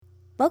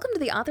Welcome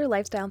to the Author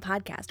Lifestyle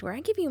Podcast, where I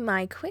give you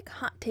my quick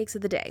hot takes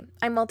of the day.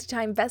 I'm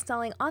multi-time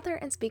best-selling author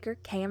and speaker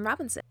K.M.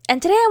 Robinson.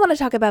 And today I want to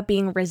talk about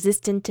being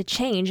resistant to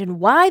change and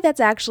why that's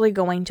actually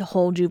going to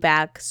hold you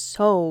back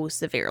so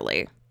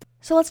severely.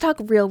 So let's talk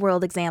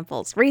real-world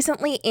examples.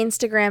 Recently,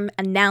 Instagram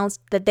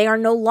announced that they are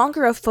no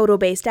longer a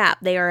photo-based app.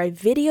 They are a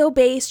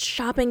video-based,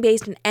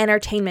 shopping-based, and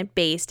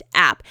entertainment-based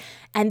app.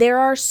 And there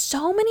are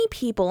so many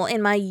people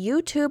in my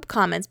YouTube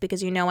comments,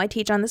 because you know I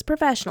teach on this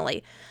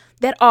professionally,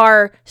 that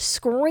are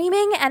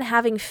screaming and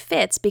having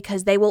fits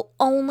because they will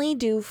only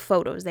do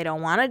photos. They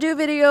don't want to do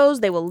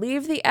videos. They will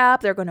leave the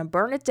app. They're going to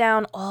burn it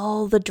down.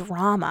 All the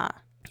drama.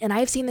 And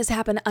I've seen this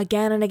happen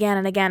again and again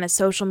and again as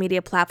social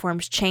media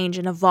platforms change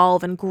and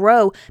evolve and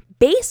grow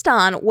based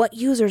on what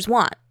users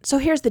want. So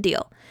here's the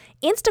deal.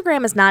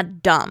 Instagram is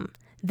not dumb.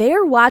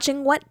 They're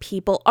watching what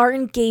people are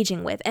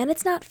engaging with, and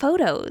it's not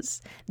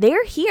photos.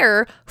 They're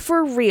here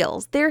for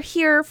reels. They're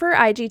here for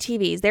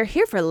IGTVs. They're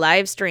here for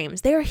live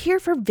streams. They're here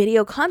for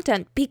video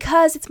content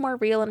because it's more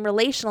real and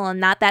relational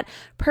and not that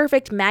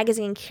perfect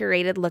magazine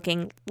curated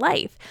looking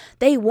life.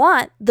 They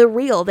want the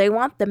real. They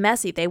want the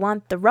messy. They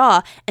want the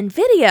raw, and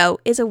video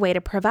is a way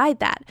to provide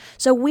that.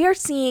 So we're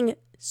seeing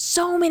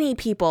so many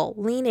people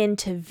lean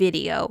into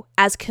video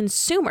as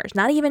consumers,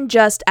 not even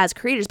just as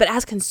creators, but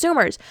as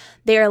consumers.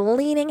 They are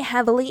leaning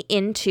heavily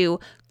into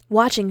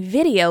watching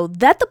video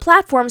that the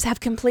platforms have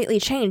completely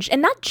changed.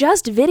 And not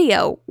just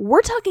video,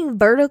 we're talking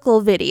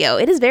vertical video.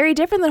 It is very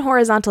different than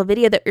horizontal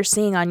video that you're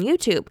seeing on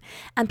YouTube.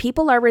 And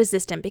people are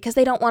resistant because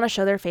they don't want to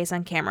show their face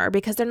on camera, or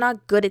because they're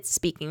not good at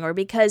speaking, or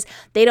because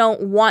they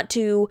don't want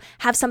to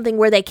have something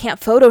where they can't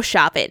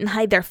Photoshop it and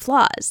hide their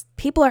flaws.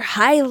 People are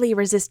highly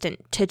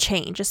resistant to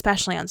change,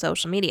 especially on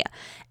social media.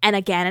 And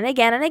again and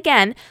again and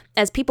again,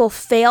 as people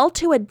fail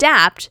to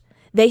adapt,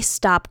 they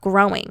stop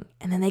growing,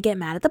 and then they get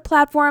mad at the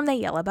platform. They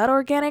yell about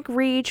organic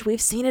reach.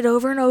 We've seen it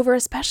over and over,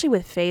 especially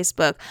with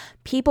Facebook.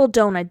 People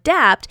don't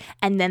adapt,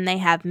 and then they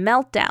have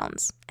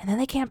meltdowns, and then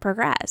they can't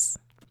progress.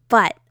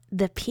 But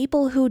the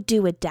people who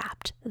do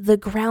adapt, the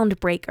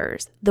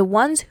groundbreakers, the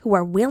ones who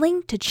are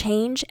willing to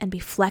change and be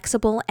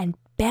flexible and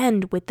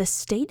bend with the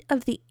state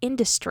of the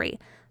industry,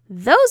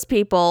 those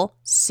people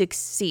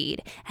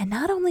succeed. And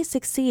not only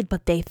succeed,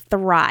 but they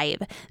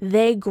thrive.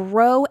 They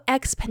grow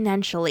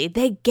exponentially.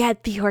 They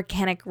get the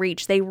organic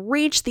reach. They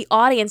reach the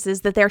audiences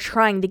that they're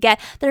trying to get.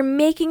 They're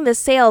making the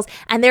sales,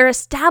 and they're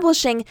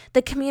establishing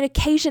the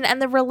communication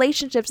and the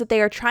relationships that they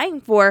are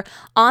trying for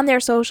on their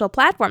social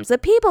platforms. The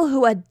people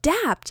who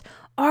adapt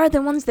are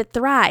the ones that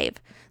thrive.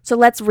 So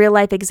let's real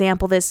life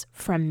example this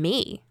from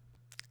me.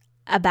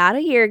 About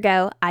a year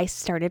ago, I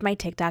started my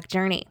TikTok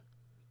journey,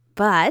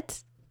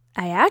 but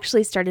I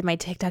actually started my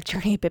TikTok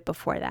journey a bit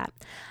before that.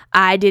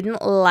 I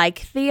didn't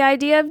like the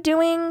idea of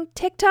doing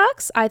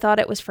TikToks. I thought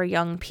it was for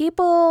young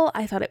people.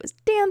 I thought it was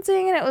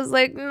dancing, and it was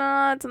like,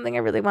 not something I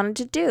really wanted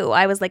to do.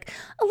 I was like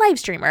a live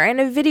streamer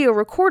and a video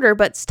recorder,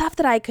 but stuff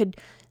that I could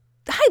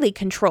highly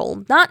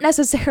control, not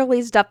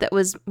necessarily stuff that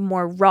was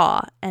more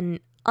raw and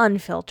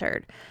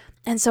unfiltered.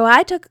 And so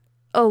I took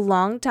a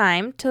long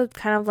time to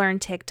kind of learn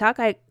TikTok.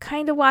 I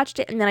kind of watched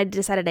it, and then I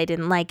decided I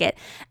didn't like it.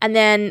 And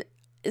then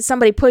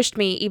somebody pushed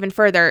me even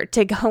further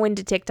to go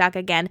into TikTok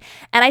again,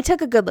 and I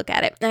took a good look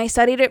at it, and I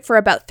studied it for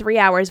about 3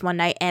 hours one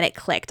night, and it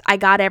clicked. I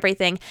got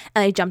everything,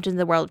 and I jumped into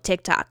the world of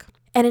TikTok,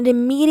 and it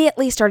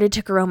immediately started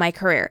to grow my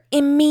career.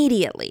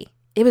 Immediately.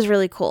 It was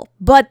really cool.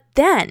 But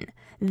then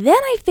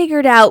I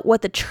figured out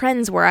what the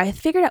trends were. I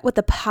figured out what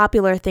the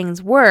popular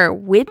things were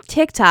with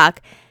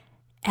TikTok.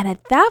 And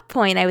at that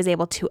point, I was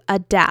able to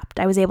adapt.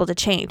 I was able to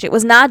change. It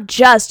was not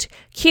just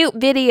cute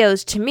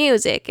videos to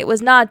music. It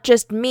was not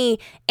just me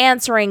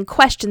answering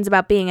questions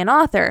about being an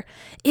author.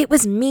 It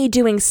was me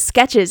doing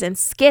sketches and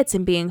skits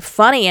and being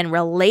funny and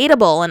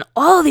relatable and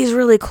all these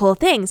really cool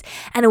things.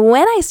 And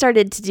when I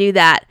started to do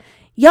that,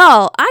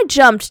 y'all, I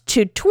jumped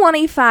to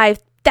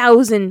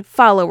 25,000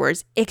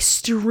 followers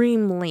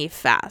extremely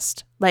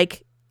fast.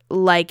 Like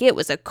it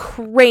was a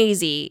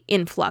crazy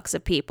influx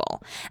of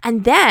people.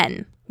 And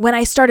then when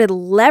I started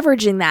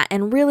leveraging that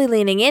and really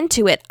leaning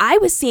into it, I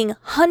was seeing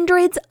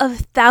hundreds of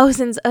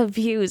thousands of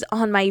views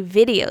on my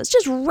videos.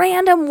 Just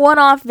random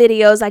one-off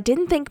videos I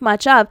didn't think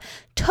much of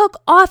took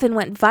off and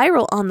went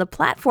viral on the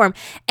platform.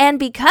 And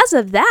because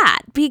of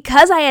that,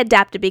 because I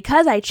adapted,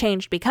 because I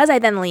changed, because I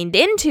then leaned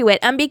into it,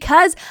 and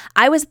because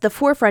I was at the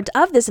forefront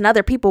of this and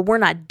other people were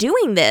not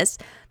doing this,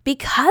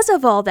 because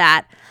of all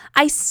that,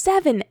 I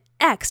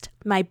 7x'd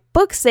my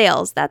book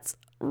sales. That's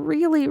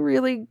really,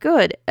 really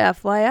good,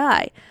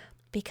 FYI.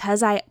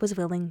 Because I was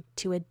willing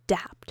to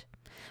adapt.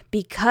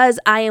 Because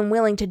I am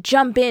willing to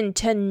jump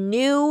into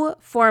new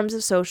forms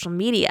of social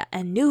media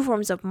and new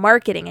forms of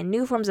marketing and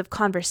new forms of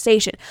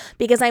conversation.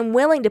 Because I'm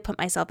willing to put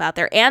myself out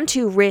there and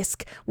to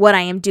risk what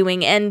I am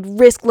doing and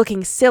risk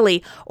looking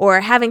silly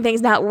or having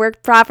things not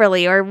work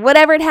properly or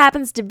whatever it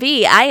happens to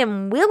be. I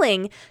am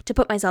willing to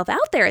put myself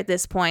out there at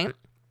this point.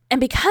 And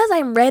because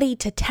I'm ready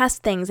to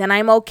test things and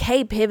I'm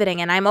okay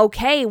pivoting and I'm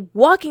okay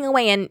walking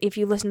away, and if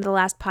you listen to the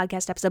last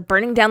podcast episode,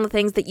 burning down the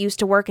things that used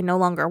to work and no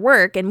longer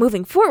work and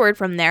moving forward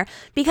from there,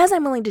 because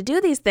I'm willing to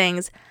do these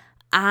things,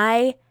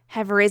 I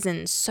have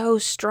risen so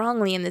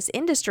strongly in this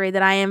industry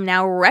that I am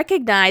now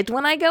recognized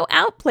when I go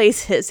out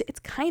places. It's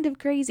kind of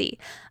crazy.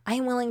 I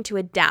am willing to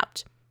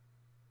adapt.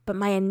 But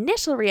my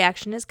initial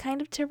reaction is kind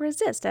of to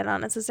resist. I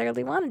don't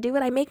necessarily want to do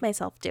it. I make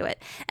myself do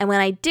it. And when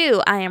I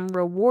do, I am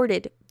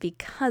rewarded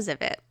because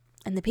of it.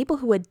 And the people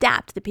who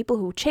adapt, the people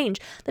who change,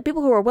 the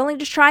people who are willing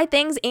to try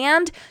things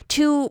and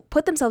to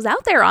put themselves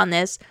out there on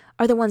this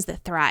are the ones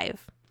that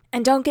thrive.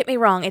 And don't get me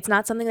wrong, it's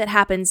not something that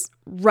happens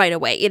right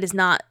away. It is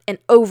not an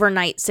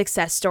overnight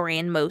success story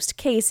in most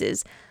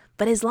cases.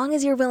 But as long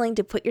as you're willing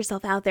to put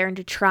yourself out there and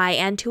to try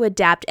and to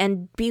adapt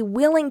and be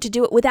willing to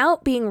do it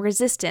without being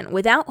resistant,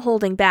 without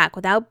holding back,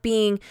 without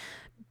being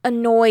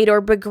annoyed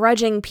or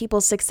begrudging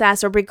people's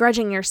success or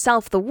begrudging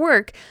yourself the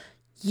work,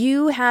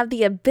 you have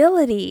the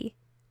ability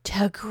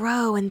to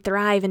grow and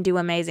thrive and do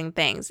amazing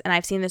things. And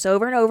I've seen this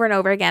over and over and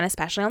over again,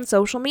 especially on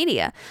social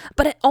media,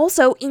 but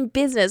also in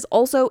business,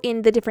 also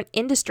in the different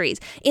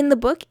industries. In the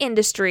book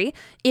industry,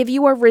 if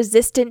you are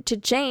resistant to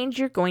change,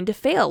 you're going to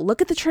fail.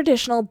 Look at the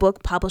traditional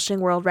book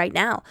publishing world right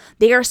now.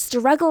 They are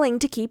struggling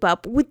to keep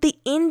up with the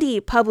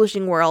indie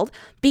publishing world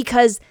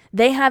because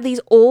they have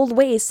these old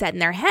ways set in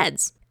their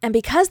heads. And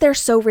because they're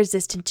so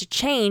resistant to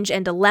change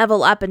and to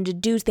level up and to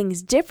do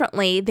things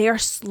differently, they are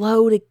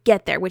slow to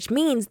get there, which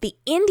means the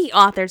indie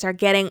authors are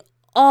getting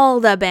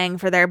all the bang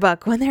for their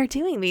buck when they're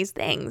doing these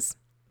things.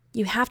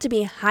 You have to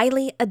be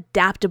highly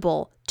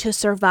adaptable to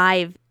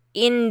survive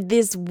in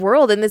this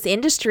world, in this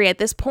industry at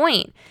this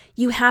point.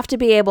 You have to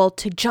be able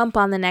to jump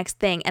on the next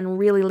thing and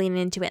really lean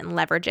into it and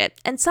leverage it.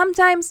 And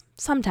sometimes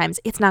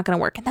it's not going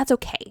to work, and that's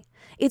okay.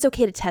 It's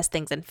okay to test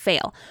things and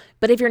fail.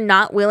 But if you're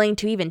not willing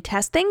to even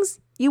test things,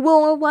 you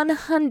will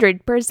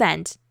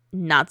 100%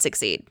 not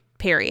succeed.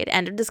 Period.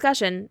 End of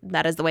discussion.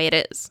 That is the way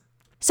it is.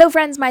 So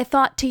friends, my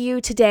thought to you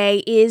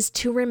today is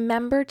to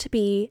remember to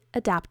be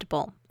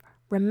adaptable.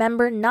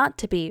 Remember not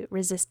to be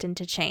resistant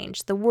to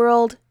change. The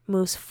world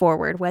moves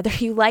forward. Whether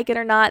you like it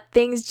or not,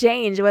 things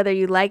change. Whether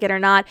you like it or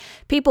not,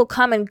 people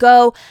come and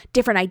go.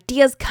 Different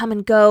ideas come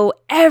and go.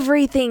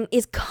 Everything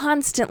is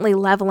constantly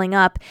leveling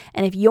up.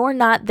 And if you're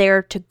not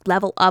there to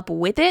level up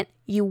with it,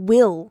 you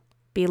will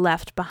be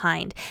left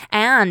behind.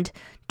 And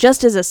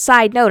just as a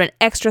side note, an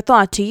extra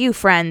thought to you,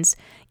 friends,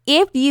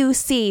 if you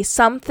see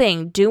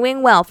something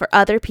doing well for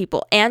other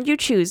people and you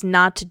choose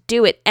not to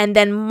do it, and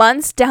then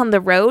months down the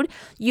road,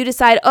 you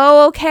decide,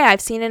 oh, okay,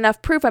 I've seen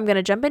enough proof, I'm going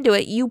to jump into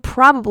it, you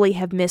probably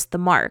have missed the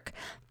mark.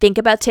 Think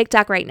about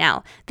TikTok right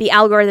now. The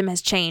algorithm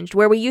has changed.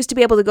 Where we used to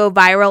be able to go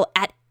viral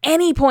at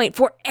any point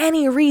for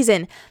any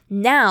reason,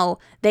 now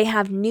they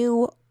have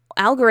new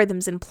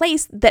algorithms in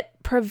place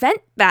that prevent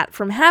that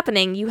from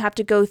happening. You have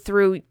to go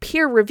through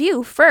peer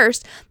review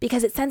first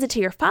because it sends it to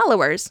your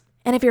followers.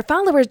 And if your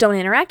followers don't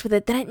interact with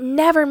it, then it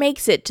never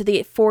makes it to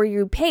the For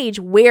You page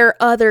where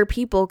other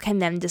people can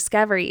then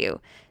discover you.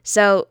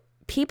 So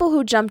people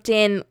who jumped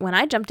in when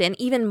I jumped in,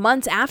 even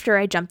months after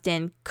I jumped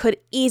in, could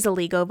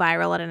easily go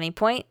viral at any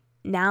point.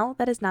 Now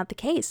that is not the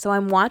case. So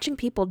I'm watching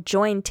people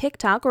join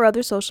TikTok or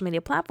other social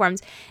media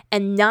platforms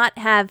and not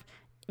have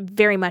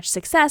very much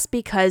success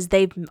because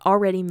they've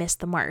already missed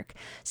the mark.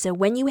 So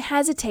when you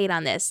hesitate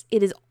on this,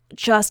 it is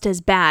just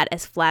as bad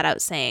as flat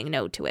out saying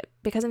no to it,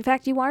 because in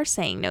fact you are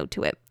saying no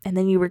to it, and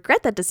then you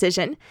regret that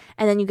decision,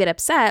 and then you get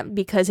upset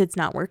because it's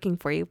not working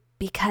for you,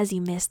 because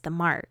you missed the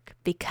mark,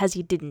 because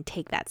you didn't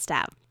take that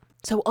step.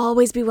 So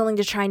always be willing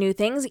to try new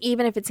things,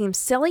 even if it seems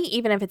silly,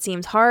 even if it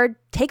seems hard.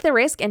 Take the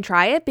risk and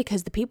try it,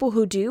 because the people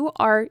who do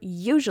are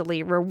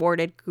usually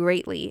rewarded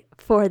greatly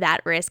for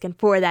that risk and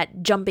for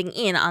that jumping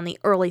in on the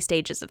early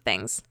stages of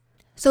things.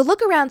 So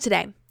look around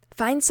today.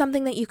 Find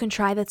something that you can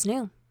try that's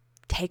new.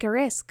 Take a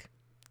risk.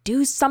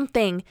 Do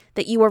something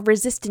that you are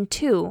resistant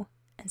to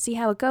and see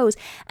how it goes.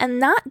 And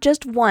not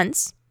just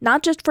once,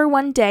 not just for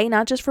one day,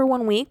 not just for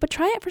 1 week, but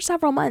try it for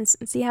several months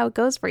and see how it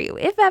goes for you.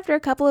 If after a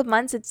couple of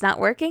months it's not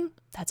working,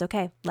 that's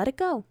okay. Let it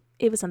go.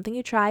 It was something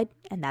you tried,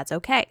 and that's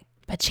okay.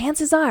 But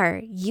chances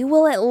are you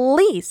will at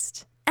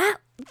least, at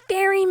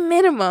very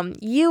minimum,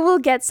 you will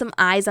get some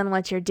eyes on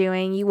what you're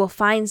doing. You will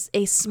find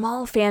a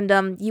small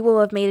fandom. You will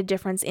have made a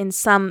difference in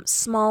some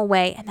small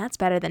way, and that's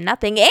better than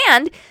nothing.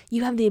 And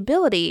you have the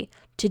ability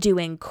to do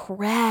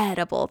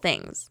incredible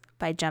things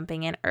by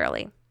jumping in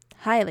early.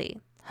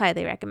 Highly,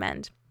 highly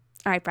recommend.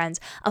 All right, friends,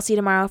 I'll see you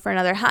tomorrow for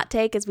another hot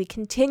take as we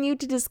continue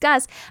to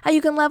discuss how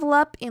you can level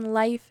up in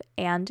life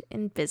and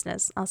in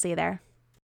business. I'll see you there.